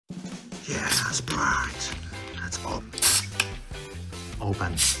Yeah, Sprite. Let's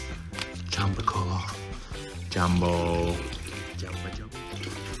open. Jumbo color. Jumbo.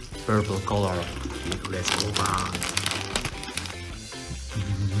 Purple color. Let's open.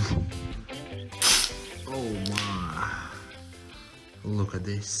 Oh my. Look at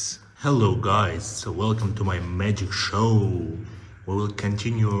this. Hello guys, welcome to my magic show. We will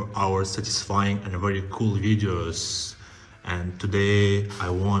continue our satisfying and very cool videos. And today I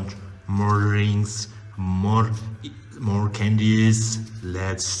want more rings, more candies.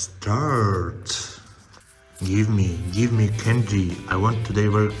 Let's start. Give me candy. I want today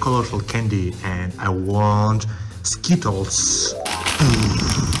very colorful candy, and I want Skittles.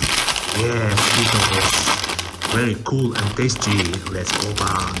 Yeah, Skittles. Very cool and tasty. Let's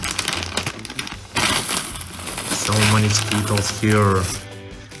open. So many Skittles here.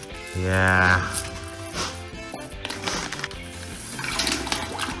 Yeah.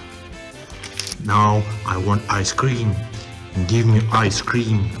 Now I want ice cream. Give me ice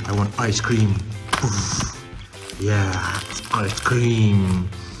cream. I want ice cream. Oof. Yeah, it's ice cream.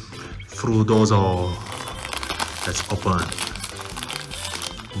 Frudoso. Let's open.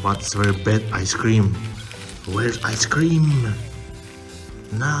 But it's very bad ice cream. Where's ice cream?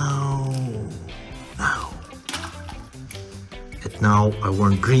 Now. And now I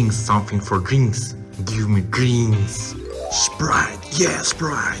want drinks, something for drinks. Give me drinks. Sprite. Yeah,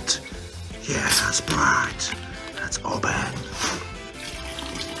 Sprite. Yeah, Sprite. Let's open.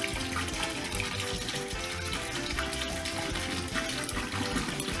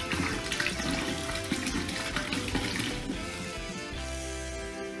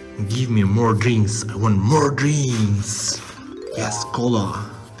 Give me more drinks. I want more drinks. Yes, cola.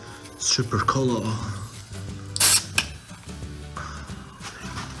 Super cola.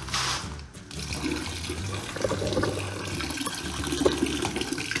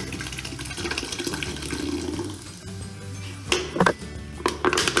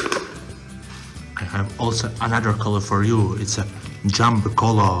 I have also another color for you. It's a jumbo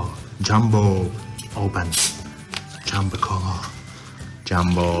cola. Jumbo. Open. Jumbo cola.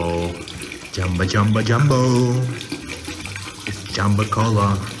 Jumbo. It's jumbo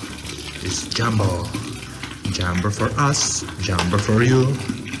cola. It's jumbo. Jumbo for us. Jumbo for you.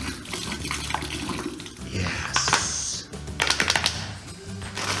 Yes.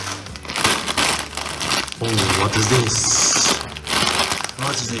 Oh, what is this?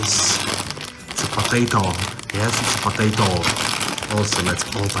 What is this? It's a potato. Yes, it's a potato. Also, let's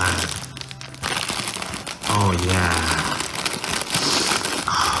open. Oh yeah.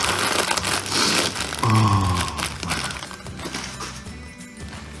 Oh.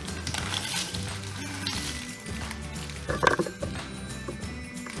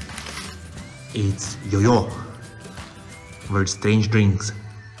 It's yo-yo. Very strange drinks.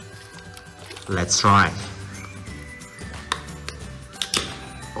 Let's try.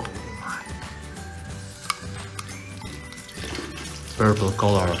 Oh my. Purple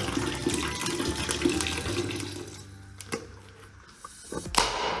color.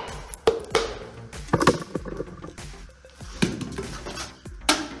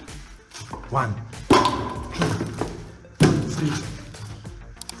 One, 2, 3,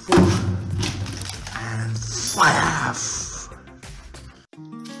 4, and 5.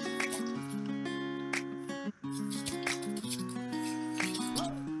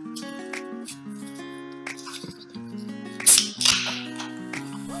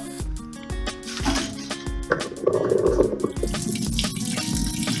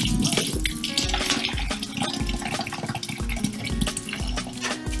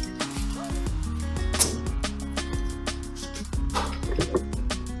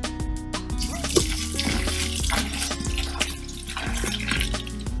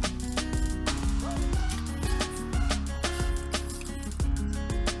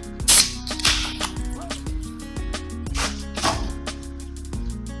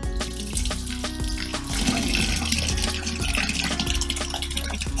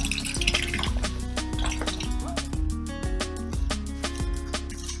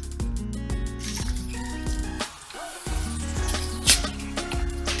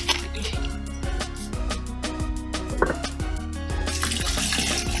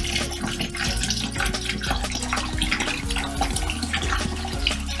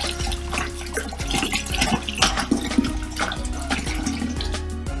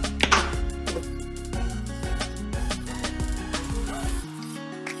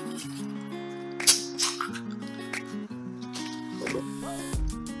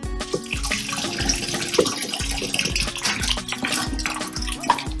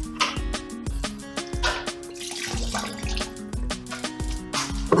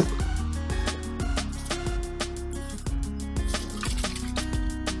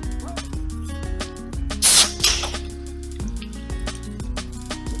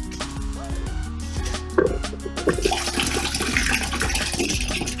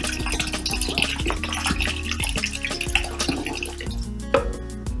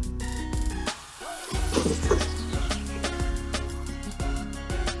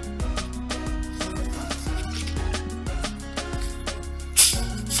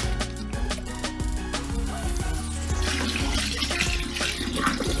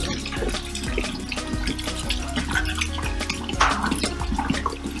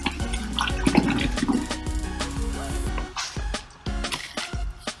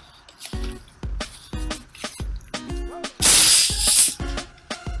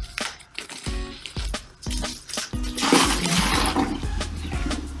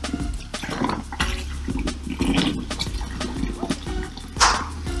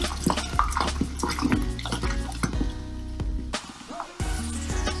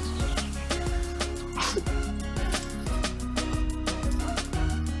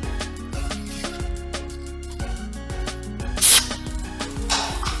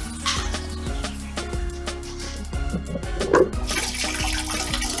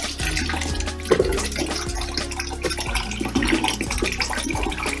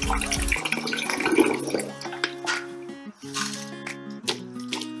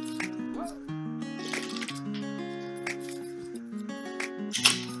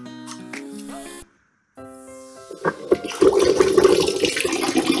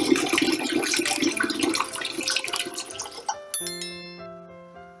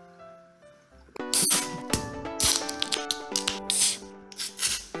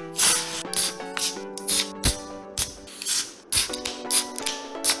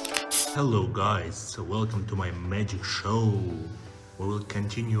 Hello guys, welcome to my magic show. We will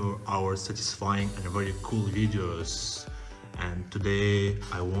continue our satisfying and very cool videos. And today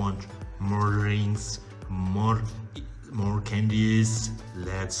I want more drinks, more candies.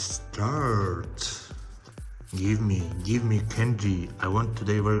 Let's start. Give me candy. I want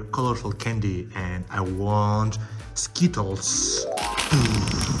today very colorful candy, and I want Skittles.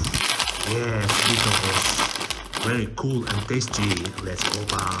 Yeah, Skittles. Very cool and tasty. Let's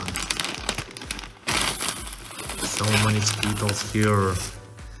open. So many Skittles here.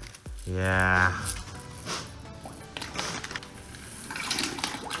 Yeah.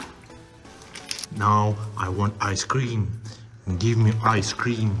 Now I want ice cream. Give me ice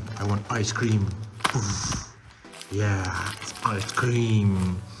cream. I want ice cream. Oof. Yeah, it's ice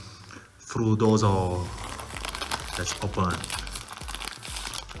cream. Frudoso. Let's open.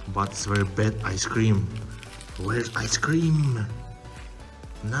 But it's very bad ice cream. Where's ice cream?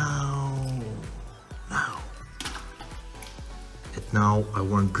 Now. And now I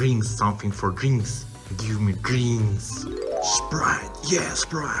want drinks, something for drinks. Give me drinks. Sprite, yeah,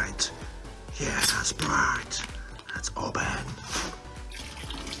 Sprite. Yeah, Sprite. Let's open.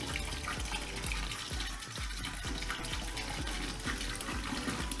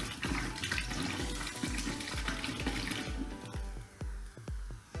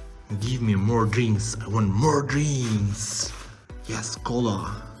 Give me more drinks. I want more drinks. Yes,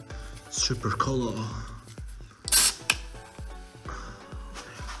 cola. Super cola.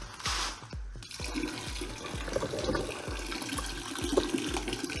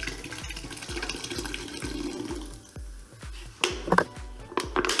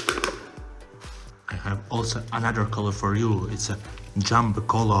 I have also another color for you. It's a jumbo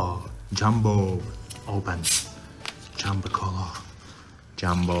cola. Jumbo. Open. Jumbo cola.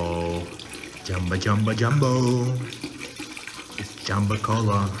 Jumbo. Jumbo. It's jumbo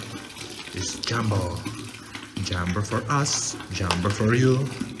cola. It's jumbo. Jumbo for us. Jumbo for you.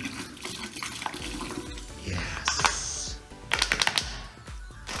 Yes.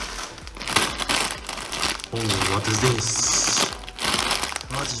 Oh, what is this?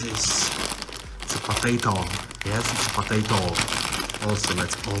 What is this? It's a potato. Yes, it's a potato. Also,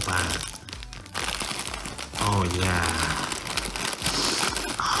 let's open. Oh, yeah.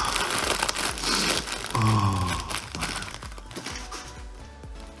 Oh.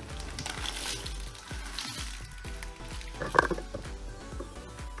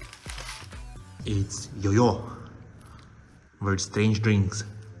 It's yo-yo. Very strange drinks.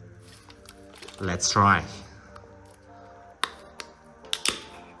 Let's try.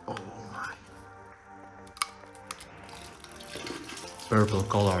 Oh my. Purple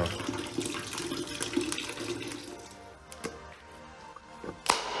color.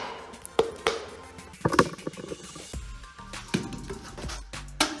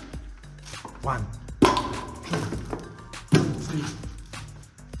 One, 2, 3,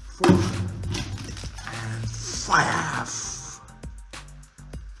 4, and 5.